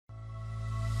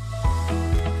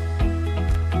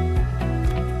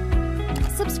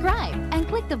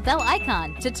the bell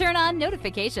icon to turn on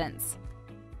notifications.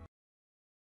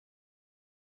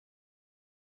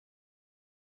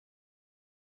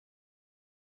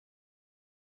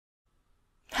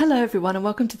 Hello everyone, and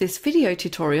welcome to this video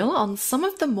tutorial on some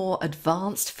of the more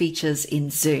advanced features in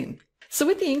Zoom. So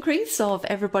with the increase of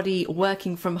everybody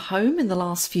working from home in the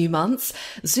last few months,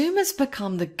 Zoom has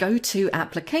become the go-to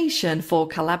application for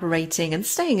collaborating and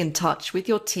staying in touch with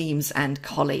your teams and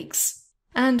colleagues.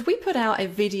 And we put out a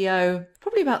video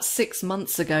probably about 6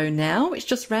 months ago now, which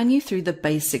just ran you through the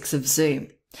basics of Zoom.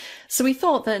 So we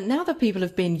thought that now that people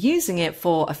have been using it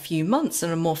for a few months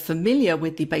and are more familiar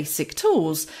with the basic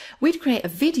tools, we'd create a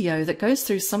video that goes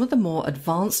through some of the more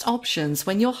advanced options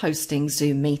when you're hosting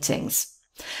Zoom meetings.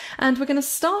 And we're going to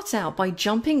start out by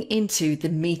jumping into the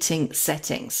meeting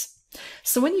settings.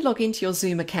 So when you log into your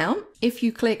Zoom account, if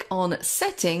you click on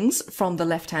Settings from the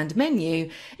left-hand menu,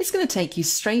 it's going to take you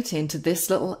straight into this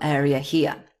little area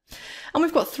here. And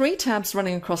we've got 3 tabs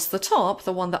running across the top.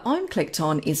 The one that I'm clicked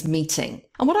on is Meeting.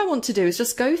 And what I want to do is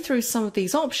just go through some of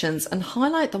these options and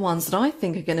highlight the ones that I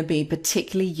think are going to be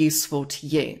particularly useful to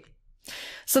you.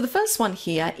 So the first one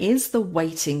here is the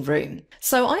waiting room.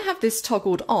 So I have this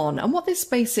toggled on, and what this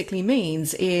basically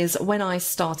means is when I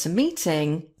start a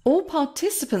meeting, all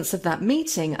participants of that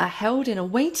meeting are held in a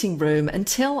waiting room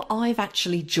until I've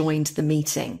actually joined the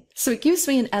meeting. So it gives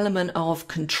me an element of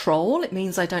control. It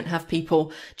means I don't have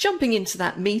people jumping into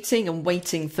that meeting and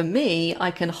waiting for me.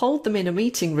 I can hold them in a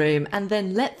meeting room and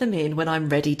then let them in when I'm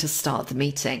ready to start the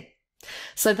meeting.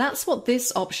 So that's what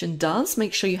this option does.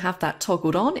 Make sure you have that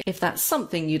toggled on if that's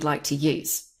something you'd like to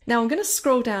use. Now I'm going to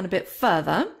scroll down a bit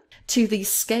further to the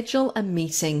Schedule a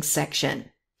Meeting section.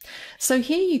 So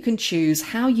here you can choose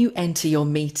how you enter your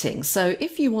meeting. So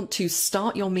if you want to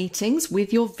start your meetings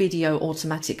with your video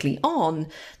automatically on,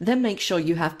 then make sure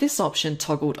you have this option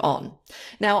toggled on.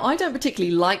 Now, I don't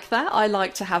particularly like that. I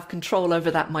like to have control over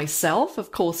that myself.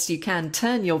 Of course, you can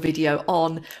turn your video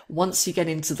on once you get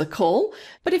into the call,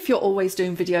 but if you're always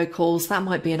doing video calls, that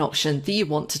might be an option that you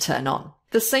want to turn on.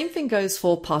 The same thing goes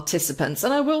for participants,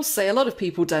 and I will say a lot of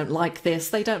people don't like this.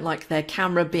 They don't like their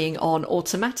camera being on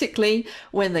automatically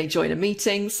when they join a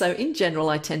meeting, so in general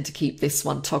I tend to keep this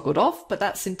one toggled off, but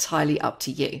that's entirely up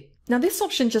to you. Now this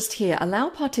option just here, allow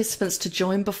participants to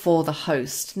join before the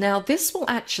host. Now this will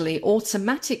actually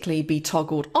automatically be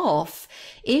toggled off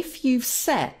if you've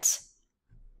set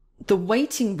the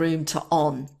waiting room to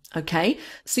on. Okay,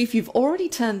 so if you've already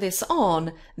turned this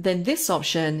on, then this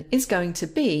option is going to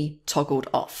be toggled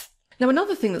off. Now,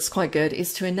 another thing that's quite good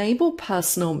is to enable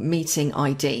personal meeting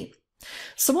ID.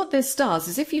 So what this does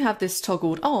is if you have this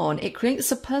toggled on, it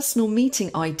creates a personal meeting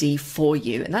ID for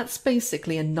you. And that's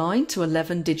basically a 9 to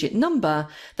 11 digit number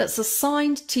that's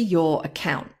assigned to your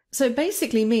account. So it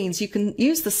basically means you can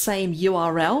use the same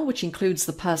URL, which includes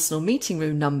the personal meeting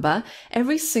room number,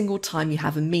 every single time you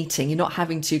have a meeting. You're not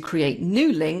having to create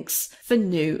new links for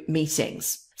new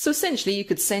meetings. So essentially you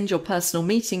could send your personal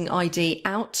meeting ID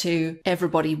out to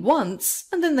everybody once,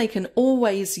 and then they can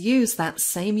always use that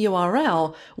same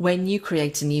URL when you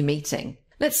create a new meeting.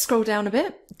 Let's scroll down a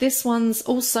bit. This one's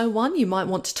also one you might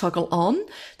want to toggle on.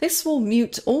 This will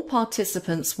mute all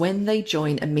participants when they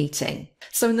join a meeting.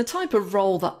 So in the type of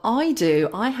role that I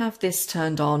do, I have this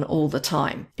turned on all the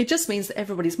time. It just means that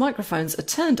everybody's microphones are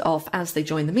turned off as they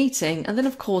join the meeting, and then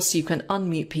of course you can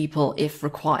unmute people if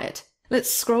required. Let's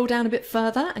scroll down a bit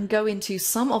further and go into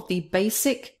some of the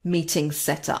basic meeting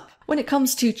setup. When it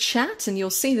comes to chat, and you'll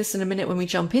see this in a minute when we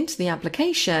jump into the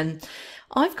application,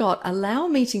 I've got allow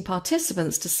meeting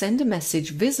participants to send a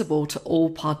message visible to all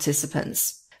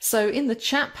participants. So in the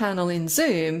chat panel in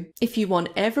Zoom, if you want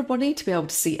everybody to be able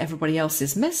to see everybody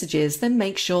else's messages, then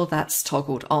make sure that's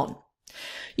toggled on.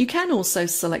 You can also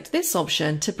select this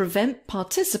option to prevent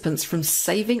participants from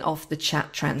saving off the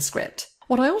chat transcript.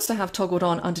 What I also have toggled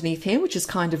on underneath here, which is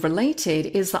kind of related,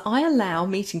 is that I allow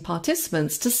meeting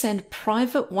participants to send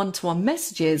private one-to-one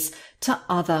messages to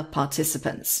other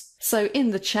participants. So in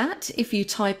the chat, if you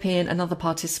type in another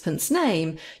participant's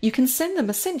name, you can send them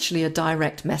essentially a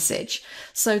direct message.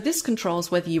 So this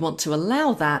controls whether you want to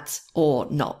allow that or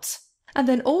not. And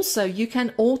then also you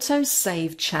can auto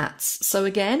save chats. So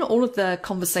again, all of the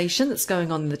conversation that's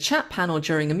going on in the chat panel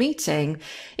during a meeting,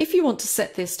 if you want to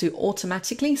set this to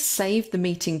automatically save the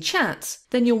meeting chat,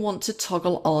 then you'll want to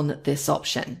toggle on this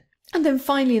option. And then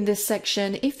finally in this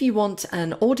section, if you want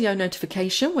an audio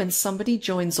notification when somebody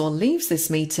joins or leaves this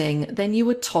meeting, then you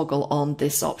would toggle on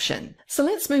this option. So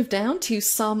let's move down to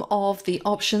some of the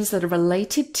options that are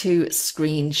related to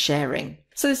screen sharing.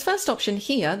 So this first option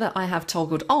here that I have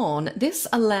toggled on, this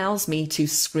allows me to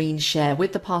screen share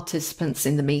with the participants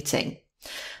in the meeting.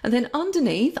 And then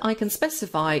underneath, I can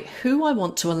specify who I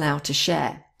want to allow to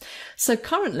share. So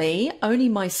currently, only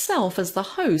myself as the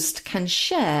host can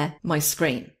share my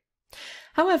screen.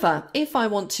 However, if I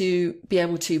want to be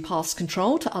able to pass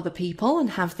control to other people and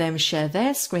have them share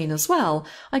their screen as well,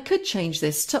 I could change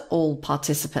this to all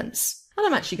participants. And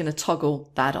I'm actually going to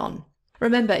toggle that on.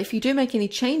 Remember, if you do make any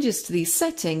changes to these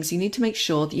settings, you need to make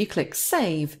sure that you click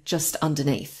Save just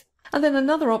underneath. And then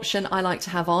another option I like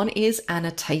to have on is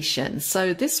annotation.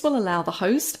 So this will allow the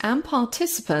host and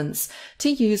participants to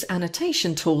use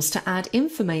annotation tools to add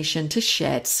information to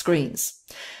shared screens.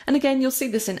 And again, you'll see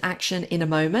this in action in a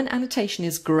moment. Annotation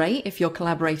is great if you're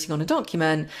collaborating on a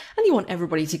document and you want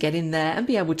everybody to get in there and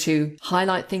be able to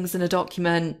highlight things in a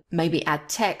document, maybe add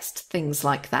text, things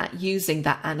like that, using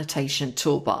that annotation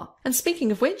toolbar. And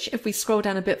speaking of which, if we scroll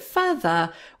down a bit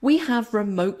further, we have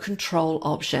remote control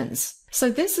options. So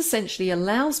this essentially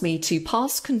allows me to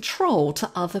pass control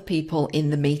to other people in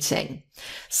the meeting.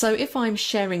 So if I'm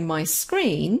sharing my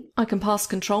screen, I can pass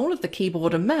control of the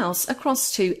keyboard and mouse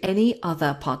across to any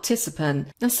other participant.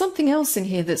 Now, something else in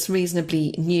here that's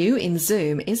reasonably new in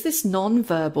Zoom is this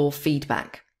non-verbal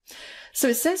feedback. So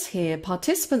it says here,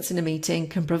 participants in a meeting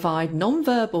can provide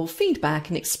non-verbal feedback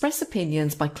and express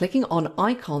opinions by clicking on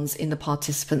icons in the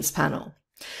participants panel.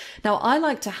 Now, I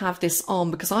like to have this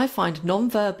on because I find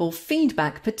non-verbal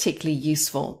feedback particularly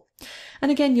useful.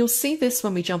 And again, you'll see this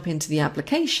when we jump into the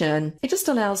application. It just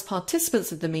allows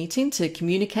participants of the meeting to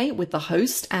communicate with the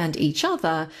host and each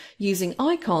other using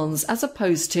icons as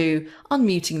opposed to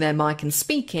unmuting their mic and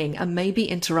speaking and maybe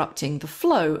interrupting the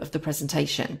flow of the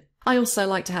presentation. I also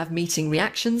like to have meeting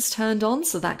reactions turned on,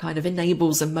 so that kind of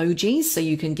enables emojis so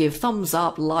you can give thumbs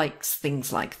up, likes,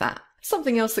 things like that.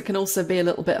 Something else that can also be a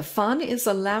little bit of fun is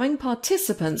allowing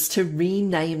participants to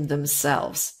rename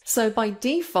themselves. So by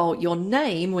default, your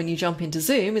name when you jump into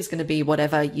Zoom is going to be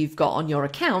whatever you've got on your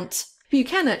account. But you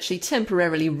can actually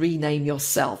temporarily rename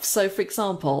yourself. So for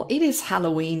example, it is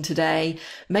Halloween today.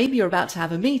 Maybe you're about to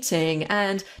have a meeting,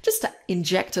 and just to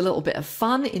inject a little bit of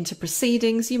fun into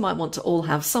proceedings, you might want to all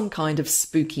have some kind of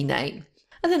spooky name.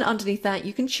 And then underneath that,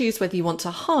 you can choose whether you want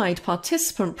to hide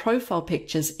participant profile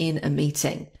pictures in a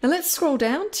meeting. Now let's scroll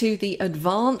down to the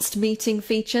advanced meeting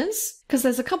features, because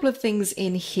there's a couple of things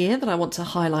in here that I want to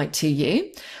highlight to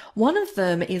you. One of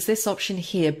them is this option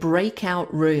here,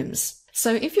 Breakout Rooms.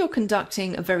 So if you're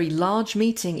conducting a very large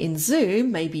meeting in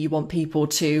Zoom, maybe you want people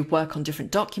to work on different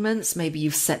documents, maybe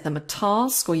you've set them a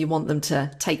task, or you want them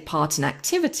to take part in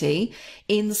activity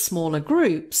in smaller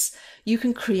groups, you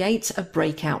can create a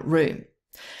breakout room.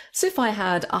 So if I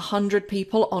had 100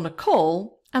 people on a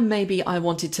call, and maybe I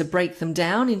wanted to break them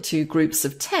down into groups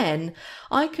of 10,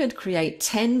 I could create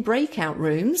 10 breakout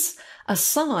rooms,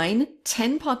 assign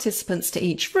 10 participants to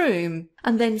each room,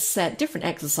 and then set different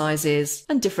exercises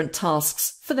and different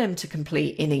tasks for them to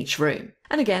complete in each room.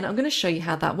 And again, I'm going to show you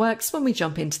how that works when we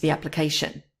jump into the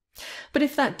application. But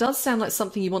if that does sound like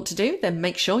something you want to do, then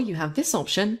make sure you have this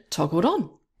option toggled on.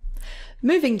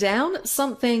 Moving down,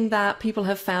 something that people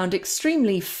have found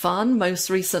extremely fun most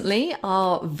recently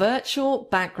are virtual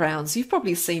backgrounds. You've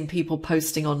probably seen people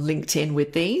posting on LinkedIn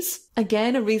with these.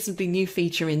 Again, a reasonably new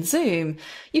feature in Zoom.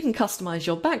 You can customize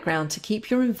your background to keep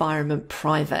your environment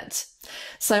private.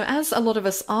 So as a lot of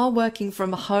us are working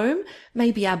from home,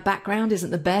 maybe our background isn't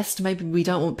the best. Maybe we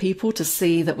don't want people to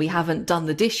see that we haven't done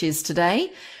the dishes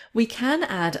today. We can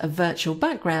add a virtual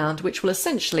background, which will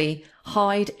essentially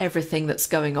hide everything that's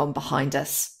going on behind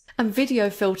us. And video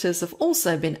filters have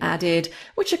also been added,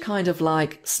 which are kind of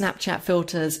like Snapchat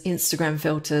filters, Instagram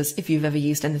filters, if you've ever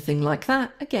used anything like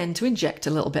that, again, to inject a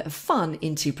little bit of fun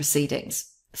into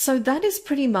proceedings. So that is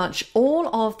pretty much all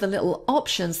of the little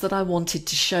options that I wanted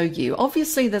to show you.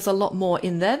 Obviously, there's a lot more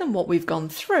in there than what we've gone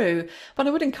through, but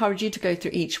I would encourage you to go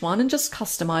through each one and just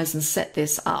customize and set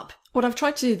this up. What I've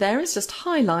tried to do there is just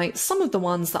highlight some of the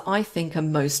ones that I think are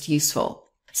most useful.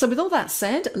 So with all that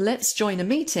said, let's join a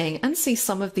meeting and see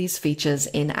some of these features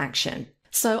in action.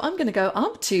 So I'm going to go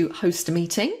up to host a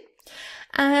meeting,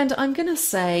 and I'm going to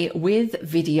say with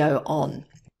video on.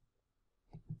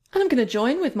 And I'm going to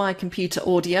join with my computer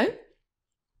audio.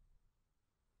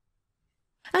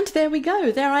 And there we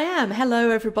go. There I am. Hello,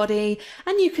 everybody.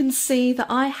 And you can see that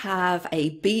I have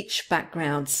a beach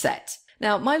background set.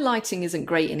 Now, my lighting isn't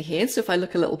great in here, so if I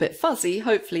look a little bit fuzzy,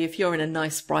 hopefully if you're in a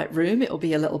nice bright room, it'll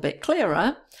be a little bit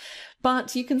clearer.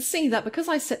 But you can see that because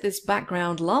I set this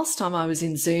background last time I was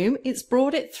in Zoom, it's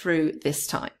brought it through this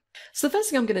time. So the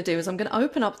first thing I'm going to do is I'm going to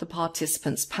open up the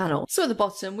participants panel. So at the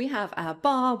bottom, we have our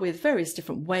bar with various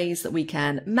different ways that we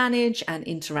can manage and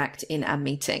interact in our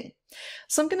meeting.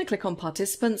 So I'm going to click on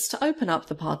Participants to open up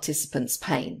the Participants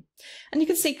pane. And you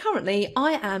can see currently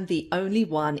I am the only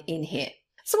one in here.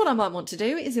 So what I might want to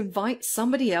do is invite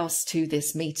somebody else to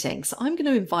this meeting. So I'm going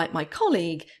to invite my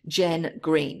colleague, Jen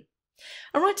Green.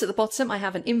 And right at the bottom, I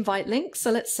have an invite link.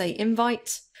 So let's say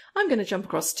invite. I'm going to jump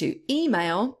across to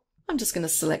email. I'm just going to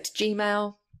select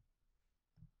Gmail.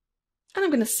 And I'm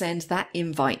going to send that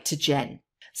invite to Jen.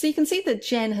 So you can see that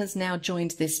Jen has now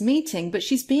joined this meeting, but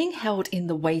she's being held in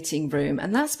the waiting room.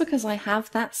 And that's because I have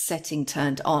that setting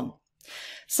turned on.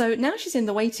 So now she's in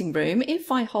the waiting room. If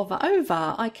I hover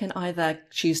over, I can either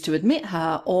choose to admit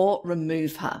her or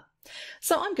remove her.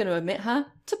 So I'm going to admit her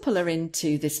to pull her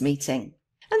into this meeting.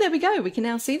 And there we go. We can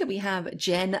now see that we have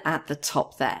Jen at the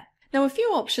top there. Now, a few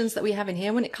options that we have in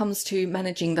here when it comes to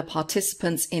managing the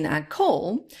participants in our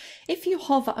call. If you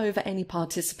hover over any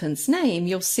participant's name,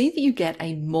 you'll see that you get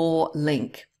a More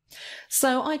link.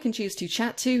 So I can choose to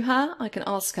chat to her. I can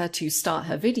ask her to start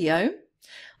her video.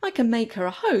 I can make her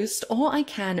a host, or I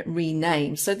can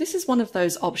rename. So this is one of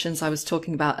those options I was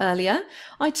talking about earlier.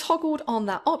 I toggled on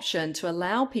that option to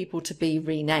allow people to be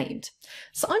renamed.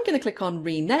 So I'm going to click on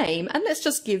rename, and let's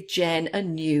just give Jen a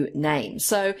new name.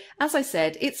 So as I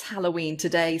said, it's Halloween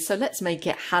today, so let's make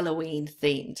it Halloween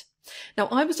themed. Now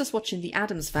I was just watching The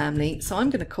Addams Family, so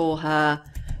I'm going to call her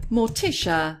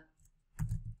Morticia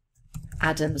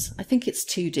Adams. I think it's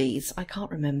 2 Ds. I can't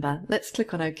remember. Let's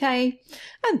click on OK.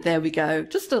 And there we go.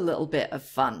 Just a little bit of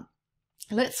fun.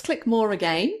 Let's click more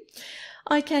again.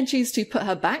 I can choose to put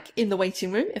her back in the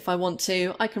waiting room if I want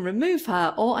to. I can remove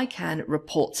her, or I can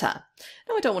report her.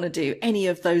 Now I don't want to do any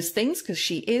of those things because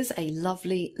she is a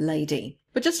lovely lady.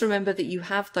 But just remember that you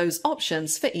have those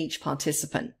options for each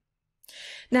participant.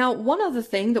 Now, one other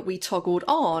thing that we toggled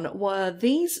on were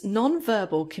these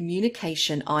non-verbal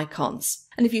communication icons.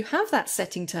 And if you have that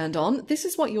setting turned on, this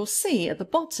is what you'll see at the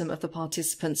bottom of the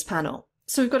participants panel.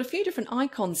 So we've got a few different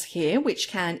icons here which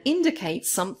can indicate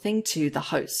something to the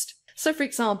host. So for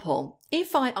example,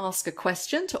 if I ask a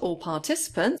question to all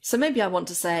participants, so maybe I want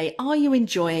to say, are you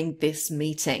enjoying this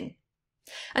meeting?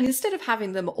 And instead of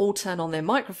having them all turn on their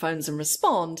microphones and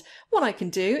respond, what I can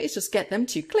do is just get them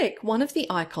to click one of the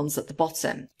icons at the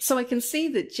bottom. So I can see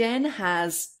that Jen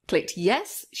has clicked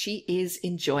yes, she is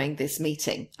enjoying this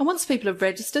meeting. And once people have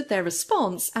registered their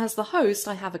response, as the host,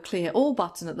 I have a clear all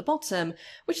button at the bottom,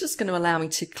 which is going to allow me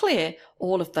to clear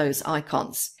all of those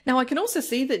icons. Now I can also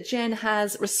see that Jen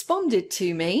has responded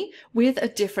to me with a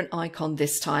different icon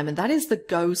this time, and that is the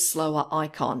go slower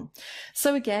icon.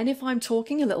 So again, if I'm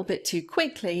talking a little bit too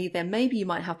quickly, then maybe you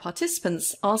might have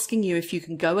participants asking you if you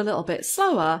can go a little bit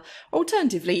slower, or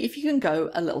alternatively, if you can go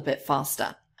a little bit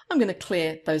faster. I'm going to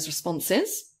clear those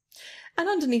responses. And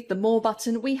underneath the More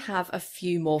button, we have a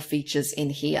few more features in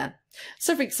here.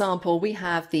 So for example, we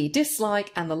have the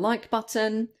dislike and the like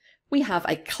button. We have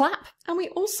a clap, and we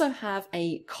also have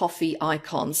a coffee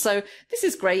icon. So this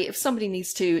is great if somebody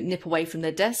needs to nip away from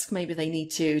their desk. Maybe they need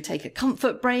to take a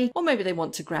comfort break, or maybe they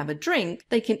want to grab a drink.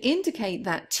 They can indicate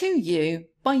that to you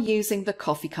by using the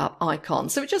coffee cup icon.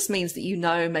 So it just means that you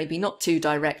know maybe not to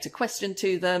direct a question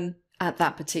to them at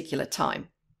that particular time.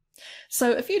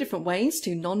 So a few different ways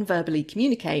to non-verbally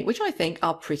communicate, which I think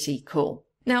are pretty cool.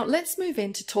 Now let's move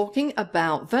into talking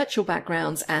about virtual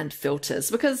backgrounds and filters,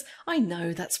 because I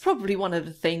know that's probably one of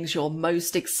the things you're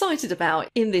most excited about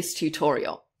in this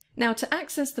tutorial. Now to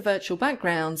access the virtual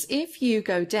backgrounds, if you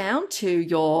go down to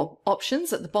your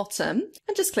options at the bottom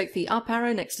and just click the up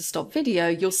arrow next to stop video,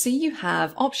 you'll see you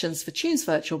have options for choose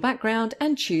virtual background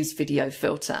and choose video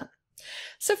filter.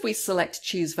 So if we select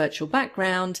choose virtual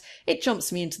background, it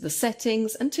jumps me into the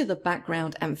settings and to the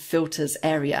background and filters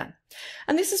area.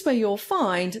 And this is where you'll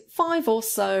find 5 or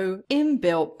so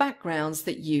inbuilt backgrounds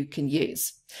that you can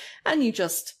use. And you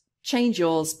just change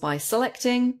yours by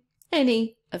selecting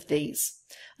any of these.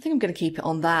 I think I'm going to keep it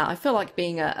on that. I feel like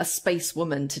being a space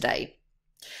woman today.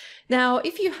 Now,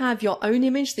 if you have your own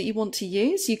image that you want to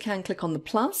use, you can click on the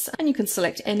plus and you can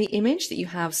select any image that you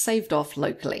have saved off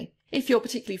locally. If you're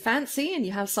particularly fancy and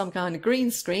you have some kind of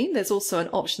green screen, there's also an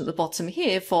option at the bottom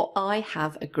here for I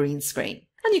have a green screen.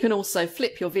 And you can also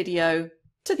flip your video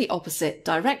to the opposite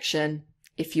direction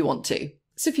if you want to.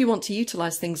 So if you want to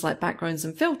utilize things like backgrounds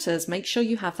and filters, make sure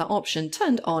you have that option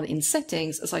turned on in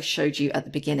settings as I showed you at the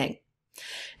beginning.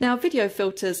 Now, video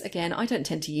filters, again, I don't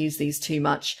tend to use these too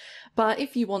much, but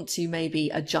if you want to maybe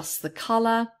adjust the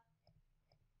color,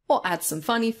 or add some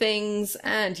funny things,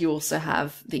 and you also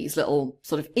have these little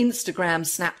sort of Instagram,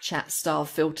 Snapchat style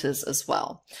filters as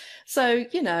well. So,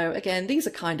 you know, again, these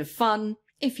are kind of fun.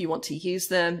 If you want to use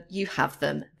them, you have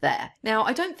them there. Now,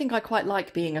 I don't think I quite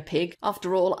like being a pig.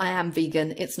 After all, I am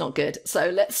vegan. It's not good. So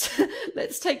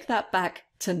let's take that back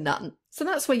to none. So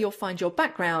that's where you'll find your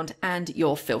background and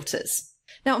your filters.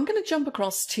 Now I'm going to jump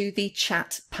across to the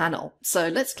chat panel. So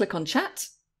let's click on chat.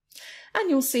 And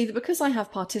you'll see that because I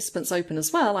have participants open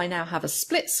as well, I now have a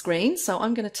split screen. So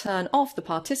I'm going to turn off the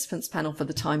participants panel for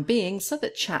the time being so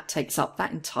that chat takes up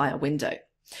that entire window.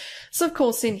 So of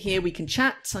course in here we can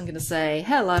chat. I'm going to say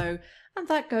hello, and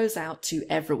that goes out to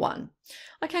everyone.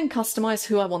 I can customize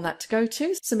who I want that to go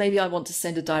to. So maybe I want to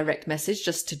send a direct message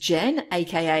just to Jen,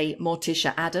 aka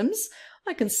Morticia Adams.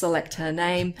 I can select her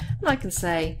name and I can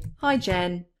say, hi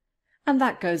Jen. And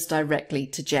that goes directly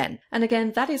to Jen. And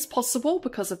again, that is possible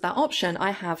because of that option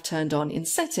I have turned on in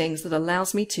settings that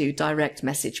allows me to direct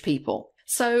message people.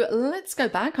 So let's go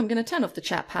back. I'm going to turn off the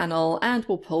chat panel and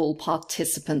we'll pull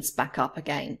participants back up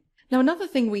again. Now, another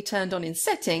thing we turned on in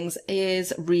settings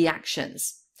is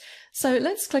reactions. So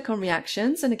let's click on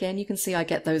reactions. And again, you can see I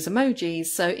get those emojis.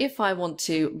 So if I want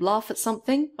to laugh at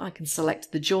something, I can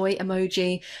select the joy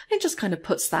emoji and it just kind of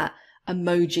puts that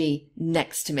emoji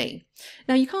next to me.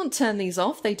 Now you can't turn these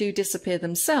off. They do disappear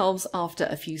themselves after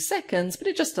a few seconds, but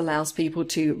it just allows people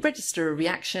to register a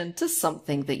reaction to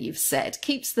something that you've said.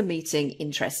 Keeps the meeting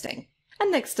interesting.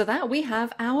 And next to that, we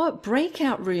have our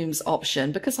breakout rooms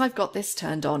option because I've got this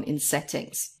turned on in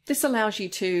settings. This allows you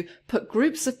to put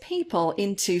groups of people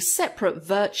into separate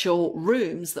virtual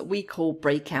rooms that we call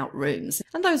breakout rooms.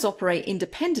 And those operate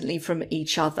independently from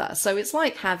each other. So it's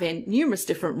like having numerous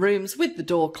different rooms with the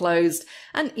door closed,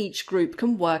 and each group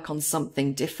can work on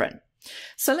something different.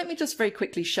 So let me just very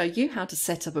quickly show you how to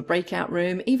set up a breakout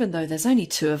room, even though there's only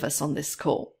 2 of us on this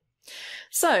call.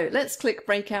 So let's click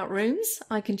breakout rooms.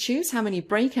 I can choose how many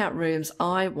breakout rooms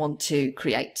I want to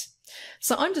create.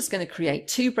 So I'm just going to create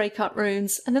 2 breakout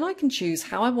rooms, and then I can choose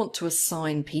how I want to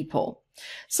assign people.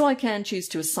 So I can choose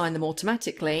to assign them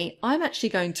automatically. I'm actually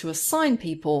going to assign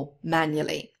people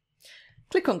manually.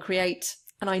 Click on create,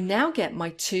 and I now get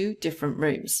my 2 different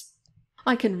rooms.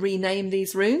 I can rename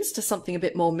these rooms to something a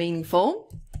bit more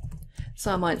meaningful.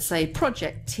 So I might say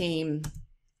project team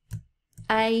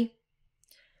A.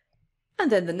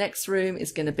 And then the next room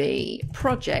is going to be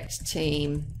project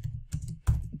team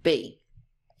B.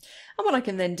 And what I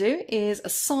can then do is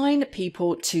assign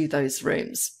people to those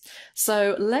rooms.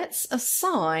 So let's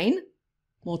assign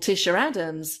Morticia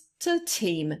Adams to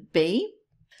team B.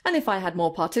 And if I had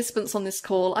more participants on this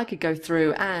call, I could go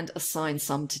through and assign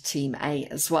some to team A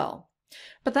as well.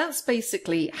 But that's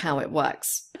basically how it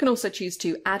works. I can also choose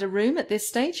to add a room at this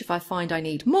stage if I find I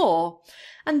need more.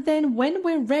 And then when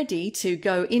we're ready to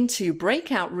go into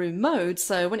breakout room mode,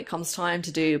 so when it comes time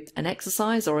to do an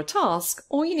exercise or a task,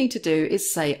 all you need to do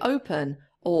is say open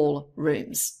all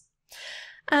rooms.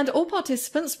 And all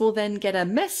participants will then get a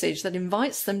message that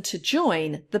invites them to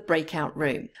join the breakout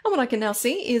room. And what I can now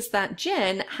see is that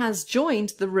Jen has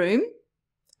joined the room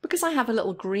because I have a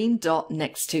little green dot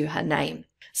next to her name.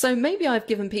 So maybe I've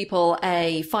given people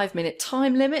a 5-minute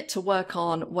time limit to work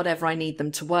on whatever I need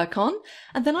them to work on,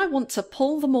 and then I want to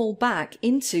pull them all back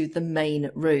into the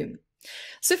main room.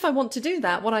 So if I want to do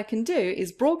that, what I can do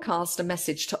is broadcast a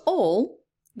message to all,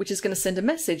 which is going to send a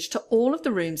message to all of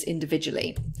the rooms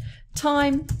individually.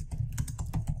 Time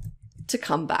to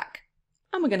come back.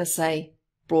 And we're going to say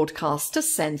broadcast to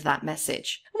send that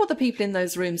message. And what the people in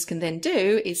those rooms can then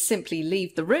do is simply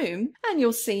leave the room, and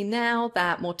you'll see now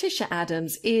that Morticia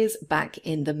Adams is back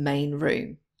in the main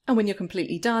room. And when you're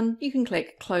completely done, you can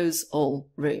click close all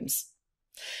rooms.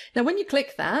 Now when you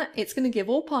click that, it's going to give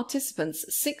all participants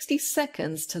 60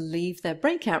 seconds to leave their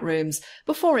breakout rooms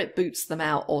before it boots them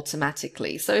out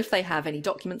automatically. So if they have any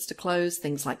documents to close,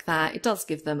 things like that, it does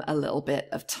give them a little bit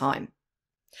of time.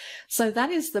 So that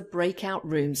is the breakout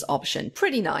rooms option.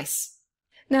 Pretty nice.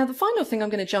 Now the final thing I'm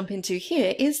going to jump into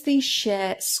here is the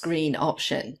share screen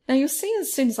option. Now you'll see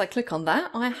as soon as I click on that,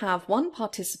 I have one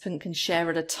participant can share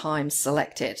at a time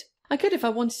selected. I could, if I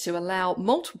wanted to, allow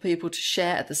multiple people to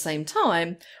share at the same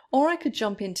time, or I could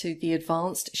jump into the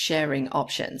advanced sharing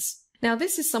options. Now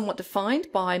this is somewhat defined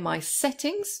by my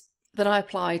settings that I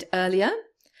applied earlier.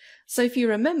 So if you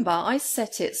remember, I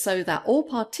set it so that all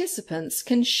participants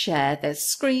can share their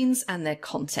screens and their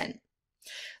content.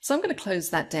 So I'm going to close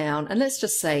that down and let's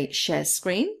just say share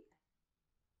screen.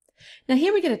 Now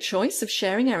here we get a choice of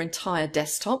sharing our entire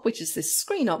desktop, which is this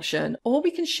screen option, or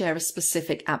we can share a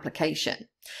specific application.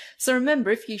 So remember,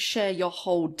 if you share your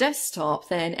whole desktop,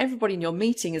 then everybody in your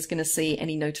meeting is going to see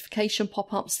any notification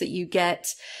pop-ups that you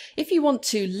get. If you want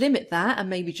to limit that and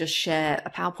maybe just share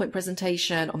a PowerPoint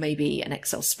presentation or maybe an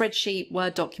Excel spreadsheet,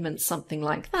 Word document, something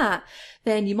like that,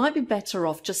 then you might be better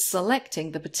off just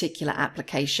selecting the particular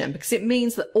application, because it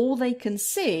means that all they can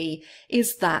see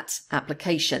is that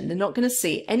application. They're not going to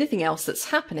see anything else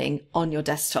that's happening on your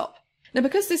desktop. Now,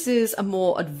 because this is a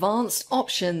more advanced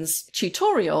options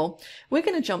tutorial, we're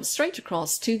going to jump straight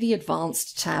across to the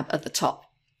advanced tab at the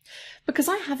top. Because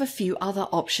I have a few other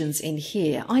options in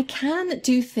here, I can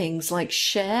do things like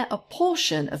share a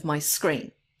portion of my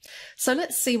screen. So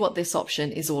let's see what this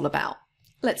option is all about.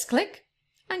 Let's click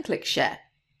and click share.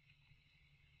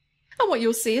 And what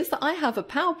you'll see is that I have a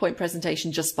PowerPoint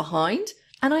presentation just behind,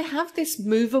 and I have this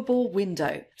movable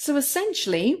window. So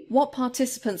essentially, what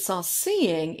participants are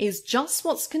seeing is just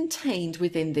what's contained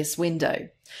within this window.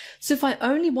 So if I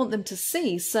only want them to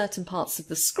see certain parts of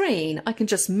the screen, I can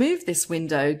just move this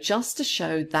window just to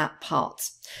show that part.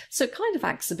 So it kind of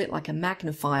acts a bit like a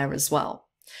magnifier as well.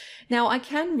 Now I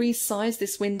can resize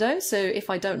this window, so if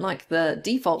I don't like the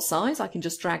default size, I can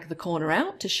just drag the corner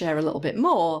out to share a little bit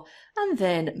more and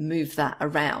then move that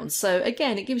around. So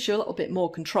again, it gives you a little bit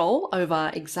more control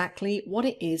over exactly what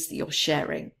it is that you're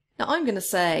sharing. Now I'm going to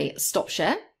say stop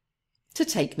share to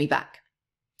take me back.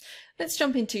 Let's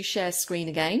jump into share screen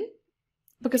again,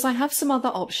 because I have some other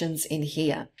options in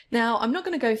here. Now, I'm not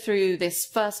going to go through this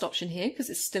first option here because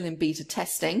it's still in beta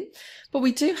testing, but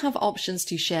we do have options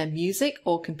to share music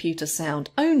or computer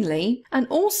sound only, and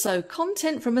also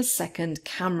content from a second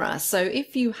camera. So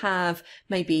if you have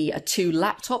maybe a 2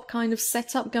 laptop kind of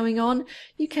setup going on,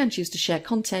 you can choose to share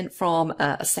content from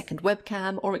a second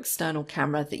webcam or external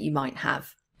camera that you might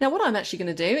have. Now, what I'm actually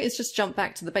going to do is just jump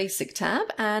back to the basic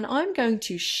tab, and I'm going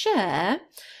to share.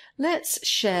 Let's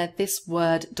share this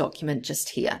Word document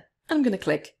just here. I'm going to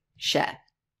click share.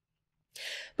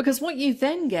 Because what you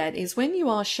then get is when you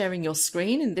are sharing your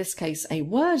screen, in this case a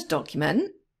Word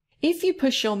document, if you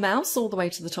push your mouse all the way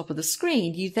to the top of the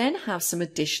screen, you then have some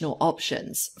additional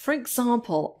options. For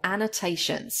example,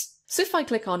 annotations. So if I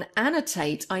click on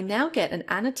annotate, I now get an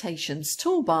annotations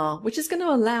toolbar, which is going to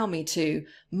allow me to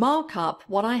mark up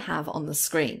what I have on the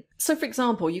screen. So for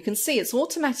example, you can see it's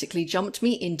automatically jumped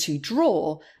me into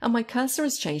draw and my cursor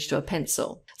has changed to a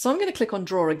pencil. So I'm going to click on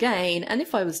draw again, and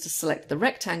if I was to select the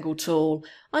rectangle tool,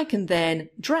 I can then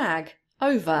drag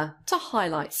over to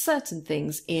highlight certain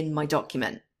things in my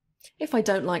document. If I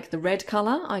don't like the red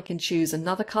color, I can choose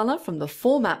another color from the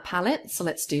format palette. So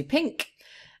let's do pink,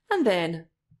 and then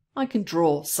I can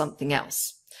draw something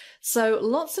else. So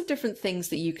lots of different things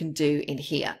that you can do in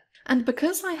here. And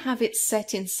because I have it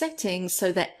set in settings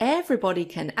so that everybody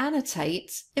can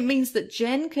annotate, it means that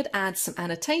Jen could add some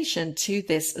annotation to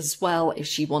this as well if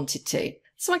she wanted to.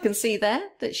 So I can see there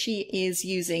that she is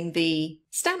using the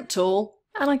stamp tool,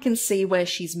 and I can see where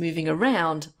she's moving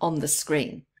around on the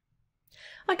screen.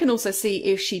 I can also see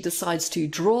if she decides to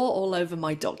draw all over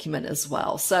my document as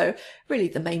well. So really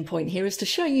the main point here is to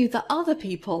show you that other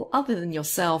people other than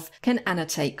yourself can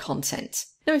annotate content.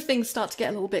 Now if things start to get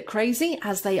a little bit crazy,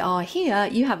 as they are here,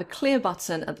 you have a clear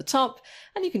button at the top,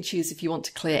 and you can choose if you want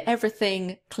to clear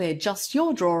everything, clear just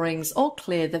your drawings, or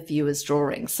clear the viewer's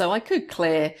drawings. So I could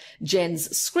clear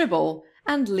Jen's scribble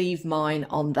and leave mine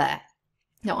on there.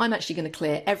 Now I'm actually going to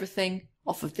clear everything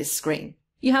off of this screen.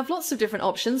 You have lots of different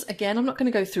options. Again, I'm not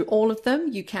going to go through all of them.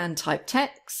 You can type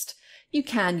text. You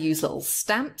can use little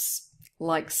stamps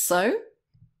like so.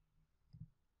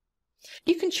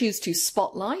 You can choose to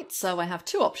spotlight. So I have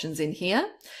 2 options in here.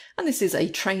 And this is a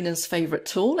trainer's favorite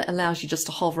tool. It allows you just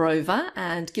to hover over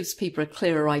and gives people a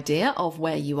clearer idea of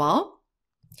where you are.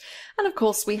 And of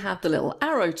course, we have the little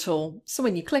arrow tool. So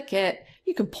when you click it,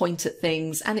 you can point at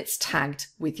things and it's tagged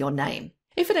with your name.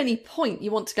 If at any point you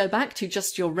want to go back to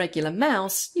just your regular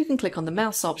mouse, you can click on the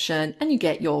mouse option and you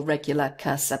get your regular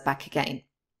cursor back again.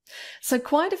 So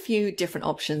quite a few different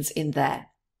options in there.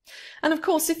 And of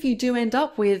course, if you do end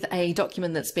up with a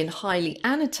document that's been highly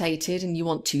annotated and you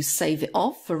want to save it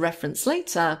off for reference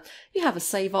later, you have a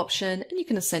save option and you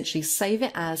can essentially save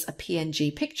it as a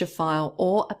PNG picture file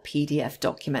or a PDF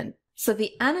document. So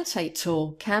the annotate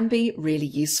tool can be really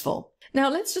useful. Now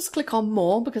let's just click on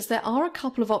more, because there are a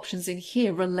couple of options in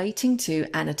here relating to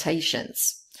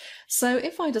annotations. So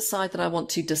if I decide that I want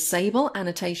to disable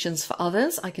annotations for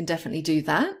others, I can definitely do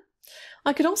that.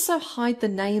 I could also hide the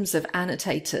names of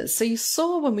annotators. So you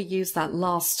saw when we used that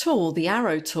last tool, the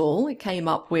arrow tool, it came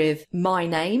up with my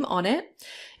name on it.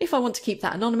 If I want to keep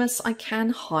that anonymous, I can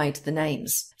hide the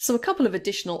names. So a couple of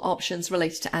additional options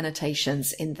related to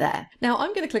annotations in there. Now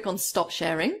I'm going to click on stop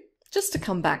sharing just to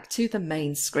come back to the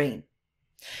main screen.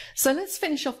 So let's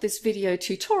finish off this video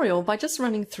tutorial by just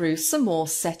running through some more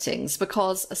settings,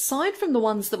 because aside from the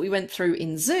ones that we went through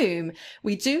in Zoom,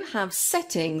 we do have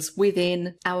settings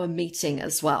within our meeting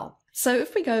as well. So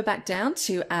if we go back down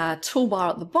to our toolbar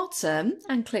at the bottom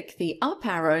and click the up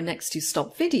arrow next to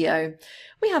stop video,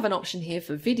 we have an option here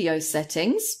for video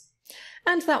settings,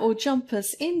 and that will jump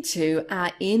us into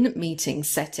our in-meeting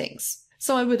settings.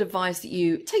 So I would advise that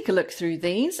you take a look through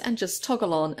these and just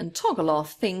toggle on and toggle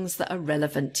off things that are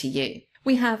relevant to you.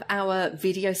 We have our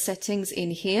video settings in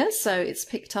here, so it's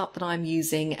picked up that I'm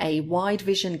using a wide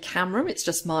vision camera. It's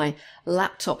just my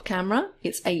laptop camera.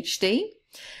 It's HD.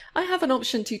 I have an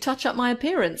option to touch up my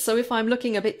appearance, so if I'm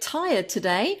looking a bit tired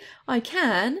today, I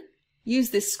can use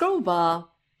this scroll bar,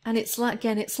 and it's like,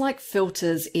 again, it's like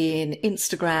filters in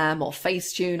Instagram or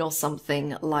Facetune or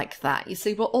something like that. You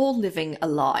see, we're all living a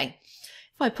lie.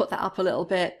 If I put that up a little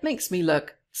bit, it makes me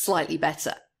look slightly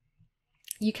better.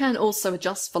 You can also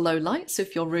adjust for low light, so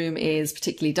if your room is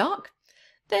particularly dark,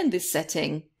 then this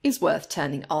setting is worth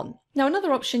turning on. Now,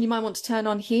 another option you might want to turn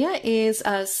on here is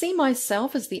see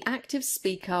myself as the active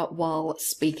speaker while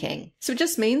speaking. So it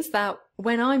just means that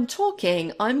when I'm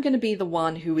talking, I'm going to be the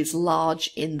one who is large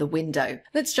in the window.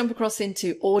 Let's jump across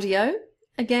into audio.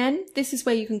 Again, this is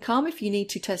where you can come if you need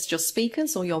to test your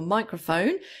speakers or your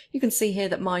microphone. You can see here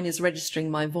that mine is registering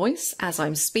my voice as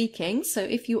I'm speaking. So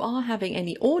if you are having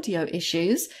any audio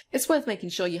issues, it's worth making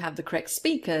sure you have the correct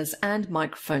speakers and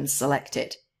microphones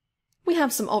selected. We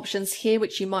have some options here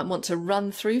which you might want to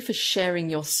run through for sharing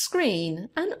your screen,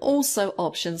 and also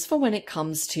options for when it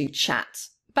comes to chat.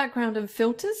 Background and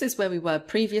filters is where we were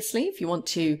previously if you want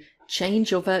to change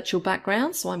your virtual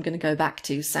background. So I'm going to go back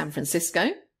to San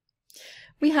Francisco.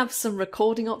 We have some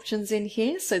recording options in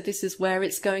here, so this is where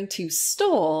it's going to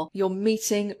store your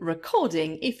meeting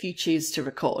recording if you choose to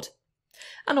record.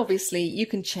 And obviously you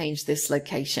can change this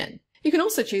location. You can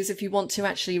also choose if you want to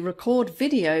actually record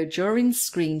video during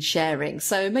screen sharing.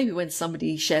 So maybe when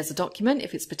somebody shares a document,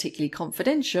 if it's particularly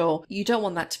confidential, you don't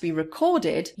want that to be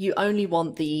recorded. You only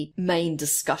want the main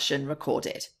discussion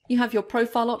recorded. You have your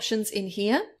profile options in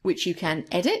here, which you can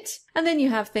edit. And then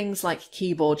you have things like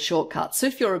keyboard shortcuts. So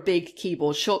if you're a big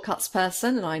keyboard shortcuts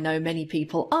person, and I know many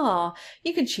people are,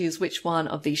 you can choose which one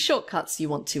of these shortcuts you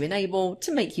want to enable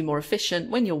to make you more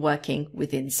efficient when you're working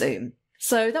within Zoom.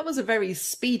 So that was a very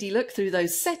speedy look through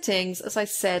those settings. As I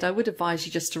said, I would advise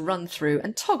you just to run through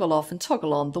and toggle off and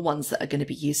toggle on the ones that are going to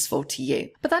be useful to you.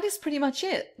 But that is pretty much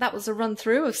it. That was a run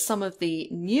through of some of the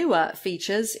newer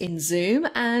features in Zoom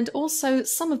and also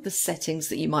some of the settings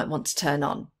that you might want to turn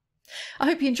on. I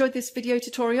hope you enjoyed this video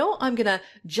tutorial. I'm going to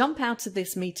jump out of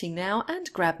this meeting now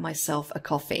and grab myself a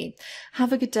coffee.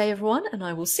 Have a good day, everyone, and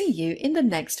I will see you in the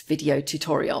next video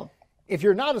tutorial. If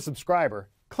you're not a subscriber,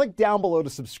 click down below to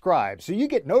subscribe so you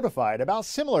get notified about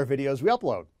similar videos we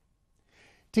upload.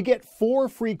 To get 4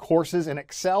 free courses in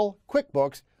Excel,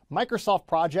 QuickBooks, Microsoft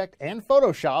Project, and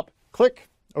Photoshop, click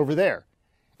over there.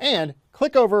 And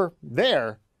click over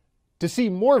there to see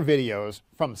more videos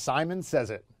from Simon Says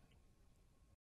It.